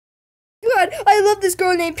god, I love this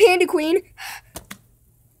girl named Panda Queen.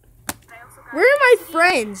 Where are my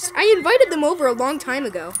friends? I invited them over a long time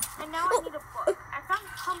ago. And now I need a book. I found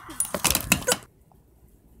pumpkin.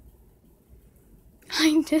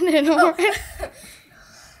 I did it already.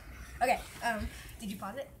 Okay, did you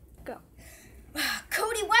pause it? Go.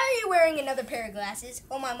 Cody, why are you wearing another pair of glasses?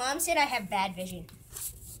 Well, my mom said I have bad vision.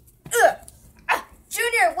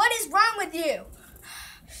 Junior, what is wrong with you?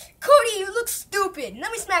 Cody, you look stupid.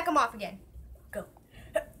 Let me smack him off again. Go.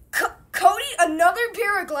 Cody, another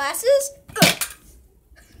pair of glasses?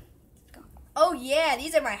 Go. Oh, yeah,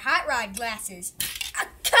 these are my hot rod glasses.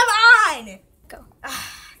 Come on! Go.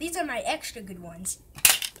 These are my extra good ones.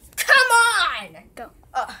 Come on! Go.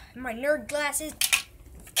 My nerd glasses.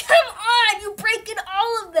 Come on! You're breaking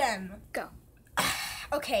all of them. Go.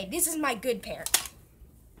 Okay, this is my good pair.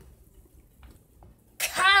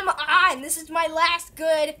 Come on! This is my last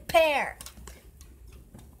good pair.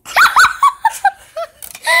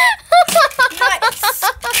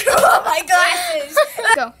 Oh, my glasses!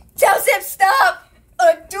 Go. Joseph, stop!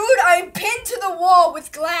 Dude, I'm pinned to the wall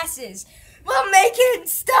with glasses. Well, make it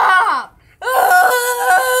stop!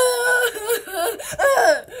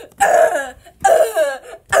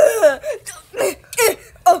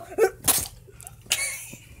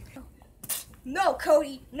 No,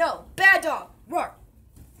 Cody, no. Bad dog. Roar.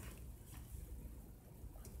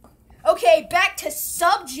 Okay, back to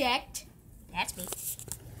subject. That's me.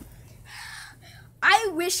 I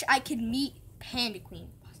wish I could meet Panda Queen.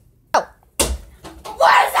 Oh.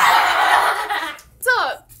 What is that? What's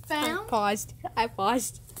up, fam? I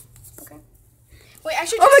paused. Okay. Wait, I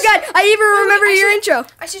should Oh my god, I even remember your intro.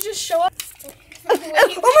 I should just show up. Oh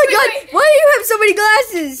my god, why do you have so many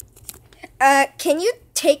glasses? Can you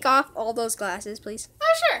take off all those glasses, please?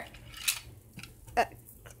 Oh, sure.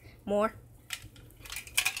 More.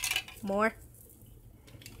 More.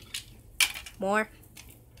 More.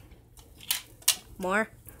 More.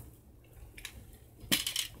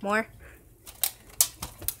 More.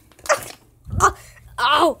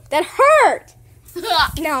 Oh, that hurt!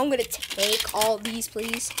 Now I'm gonna take all these,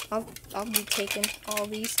 please. I'll be taking all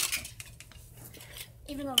these.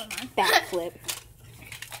 Even though they're mine. Backflip.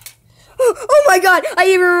 Oh my god, I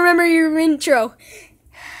even remember your intro.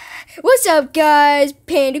 What's up, guys?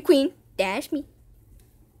 Panda Queen dash me.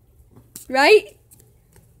 Right?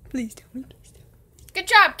 Please tell me, please tell me. Good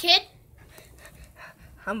job, kid.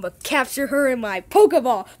 I'm gonna capture her in my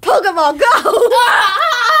Pokeball. Pokeball, go!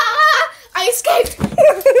 I escaped. Oh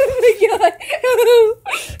my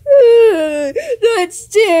god. That's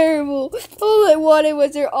terrible. All I wanted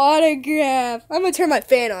was her autograph. I'm gonna turn my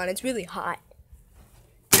fan on. It's really hot.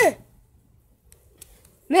 Man,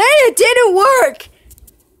 it didn't work.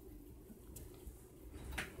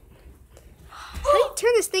 How do you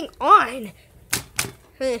turn this thing on?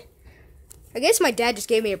 I guess my dad just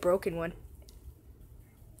gave me a broken one.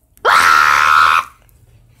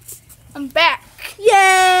 I'm back.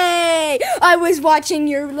 Yay! I was watching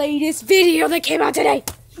your latest video that came out today.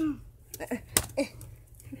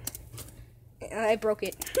 I broke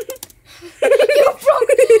it. You broke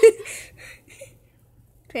it.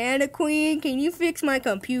 Panda Queen, can you fix my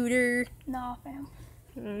computer? Nah, fam.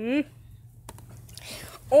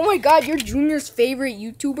 Oh my god, you're Junior's favorite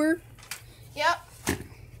YouTuber? Yep.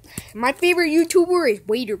 My favorite YouTuber is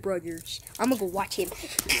Wader Brothers. I'm gonna go watch him.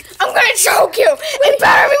 I'm gonna choke you. It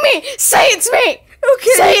better be me. Say it's me.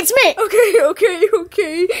 Okay. Say it's me.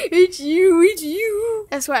 Okay. It's you.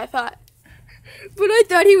 That's what I thought. But I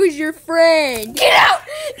thought he was your friend. Get out.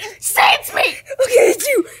 Say it's me. Okay, it's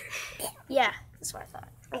you. Yeah, that's what I thought.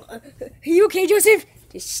 Are you okay, Joseph?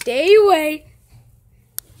 Just stay away.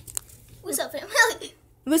 What's up, fam?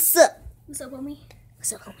 What's up? What's up, homie?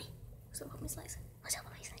 What's up, homie? What's up, homie Slice? What's up,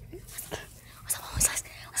 homie? What's up, homie Slice?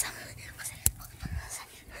 What's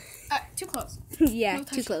up? Too close. Yeah, No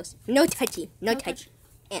too touch. close. No touchy. No touch. touch.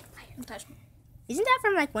 Yeah. Don't touch me. Isn't that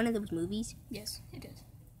from like one of those movies? Yes, it is.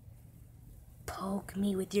 Poke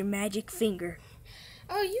me with your magic finger.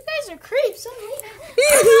 Oh, you guys are creeps.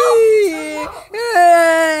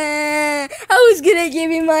 I was gonna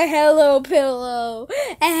give you my hello pillow.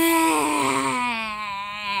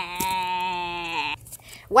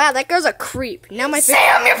 Wow, that girl's a creep. Now my Say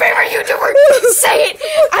I'm your favorite YouTuber. Say it.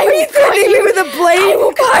 I Are you threatening me with a blade?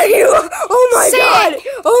 Are you? Oh my Say god. it.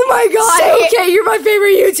 Oh my god. Say it. Okay, you're my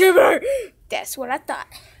favorite YouTuber. That's what I thought.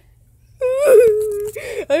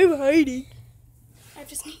 I'm hiding. I have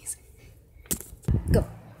to sneeze. Go.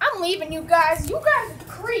 I'm leaving you guys. You guys are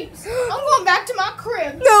creeps. I'm going back to my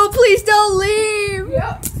crib. No, please don't leave.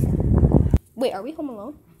 Yep. Wait, are we home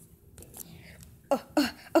alone?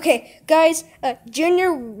 Okay, guys,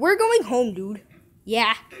 Junior, we're going home, dude.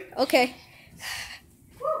 Yeah, okay.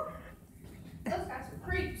 Those guys are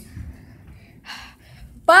creeps.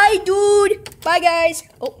 Bye, dude. Bye, guys.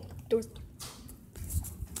 Oh, doors.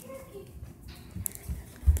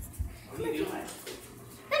 What are you doing?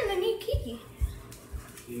 I need Kiki.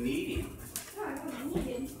 You need him. No, I don't need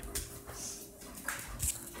him.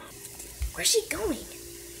 Where's she going?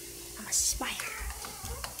 I'm a spy.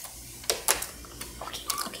 Okay.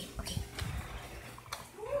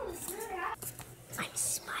 I'm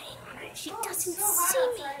spying on her. She doesn't see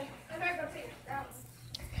me. I better go take a shower.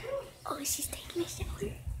 Oh, she's taking a shower.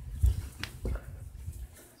 It's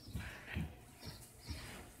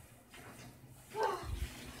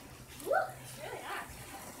really hot.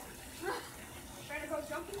 Ready to go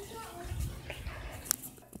jump in the shower?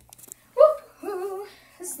 Woo!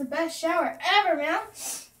 This is the best shower ever, man.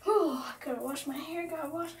 Whew, gotta wash my hair, gotta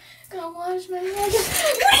wash my hair.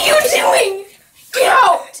 What are you doing? Get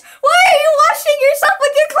out! Why are you washing yourself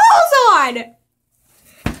with your clothes on?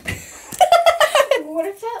 What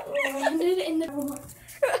if that landed in the...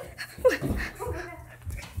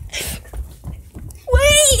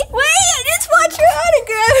 Wait, I just want your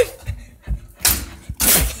autograph.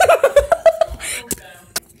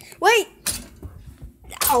 Wait.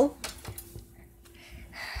 Ow.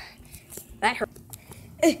 That hurt.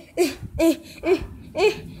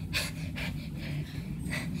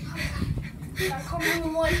 Call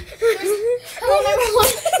 911. Call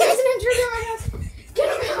 911. There's an intruder in my house. Get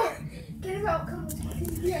him out. Get him out. Come on.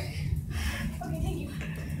 Yeah. Okay, thank you.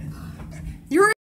 You're